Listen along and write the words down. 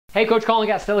Hey, Coach Colin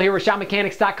Castello here with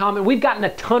ShotMechanics.com, and we've gotten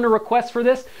a ton of requests for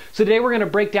this. So today we're going to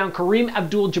break down Kareem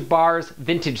Abdul-Jabbar's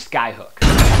vintage Skyhook.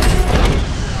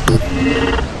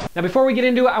 Now before we get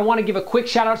into it, I want to give a quick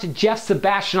shout out to Jeff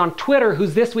Sebastian on Twitter,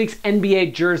 who's this week's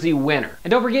NBA jersey winner.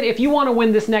 And don't forget, if you want to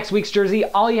win this next week's jersey,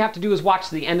 all you have to do is watch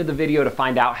the end of the video to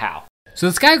find out how. So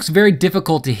the Skyhook's very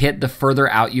difficult to hit the further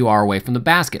out you are away from the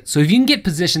basket. So if you can get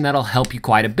position, that'll help you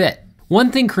quite a bit. One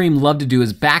thing Kareem loved to do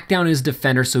is back down his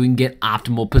defender so he can get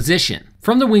optimal position.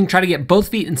 From the wing, try to get both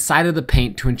feet inside of the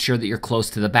paint to ensure that you're close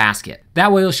to the basket. That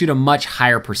way you'll shoot a much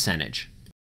higher percentage.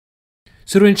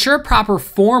 So to ensure proper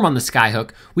form on the Skyhook,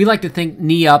 we like to think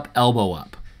knee up, elbow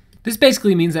up. This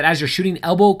basically means that as your shooting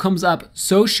elbow comes up,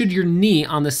 so should your knee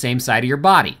on the same side of your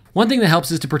body. One thing that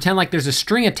helps is to pretend like there's a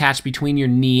string attached between your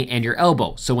knee and your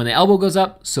elbow. So when the elbow goes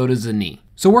up, so does the knee.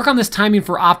 So work on this timing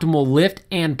for optimal lift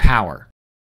and power.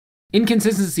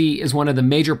 Inconsistency is one of the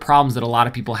major problems that a lot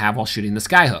of people have while shooting the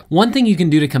Skyhook. One thing you can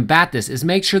do to combat this is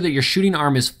make sure that your shooting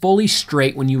arm is fully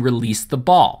straight when you release the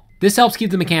ball. This helps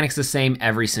keep the mechanics the same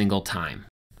every single time.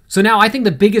 So now I think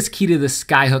the biggest key to the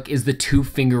Skyhook is the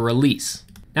 2-finger release.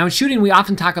 Now in shooting, we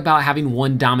often talk about having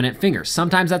one dominant finger.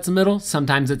 Sometimes that's the middle,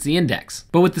 sometimes it's the index.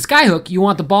 But with the Skyhook, you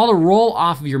want the ball to roll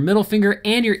off of your middle finger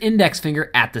and your index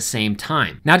finger at the same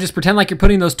time. Now just pretend like you're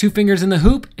putting those 2 fingers in the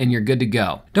hoop and you're good to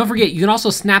go. Don't forget, you can also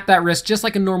snap that wrist just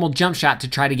like a normal jump shot to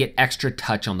try to get extra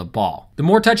touch on the ball. The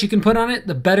more touch you can put on it,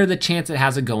 the better the chance it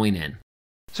has of going in.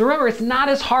 So remember, it's not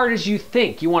as hard as you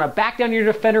think. You want to back down your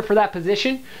defender for that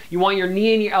position. You want your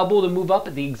knee and your elbow to move up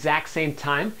at the exact same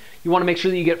time. You want to make sure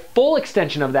that you get full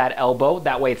extension of that elbow.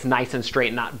 That way it's nice and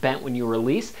straight, not bent when you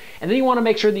release. And then you want to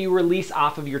make sure that you release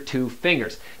off of your 2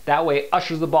 fingers. That way it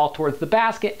ushers the ball towards the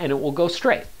basket and it will go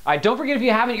straight. All right, don't forget, if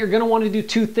you haven't, you're going to want to do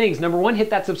 2 things. Number 1, hit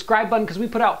that subscribe button because we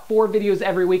put out 4 videos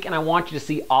every week and I want you to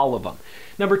see all of them.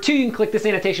 Number 2, you can click this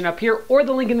annotation up here or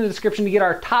the link in the description to get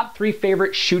our top 3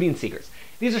 favorite shooting secrets.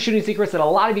 These are shooting secrets that a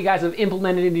lot of you guys have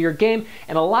implemented into your game,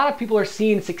 and a lot of people are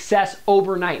seeing success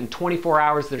overnight. In 24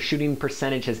 hours, their shooting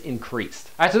percentage has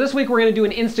increased. All right, so this week we're gonna do an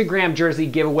Instagram jersey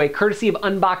giveaway courtesy of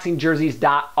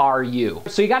unboxingjerseys.ru.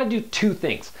 So you gotta do 2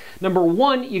 things. Number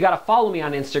 1, you gotta follow me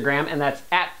on Instagram, and that's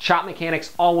at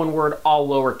ShotMechanics, all one word, all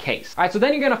lowercase. All right, so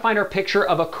then you're gonna find our picture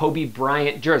of a Kobe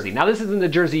Bryant jersey. Now this isn't the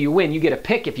jersey you win, you get a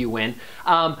pick if you win.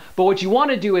 But what you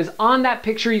wanna do is on that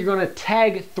picture, you're gonna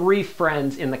tag 3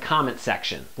 friends in the comment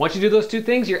section. Once you do those 2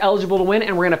 things, you're eligible to win,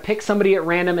 and we're gonna pick somebody at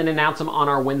random and announce them on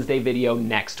our Wednesday video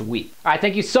next week. All right,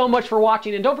 thank you so much for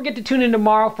watching, and don't forget to tune in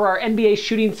tomorrow for our NBA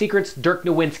Shooting Secrets Dirk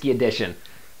Nowitzki edition.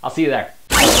 I'll see you there.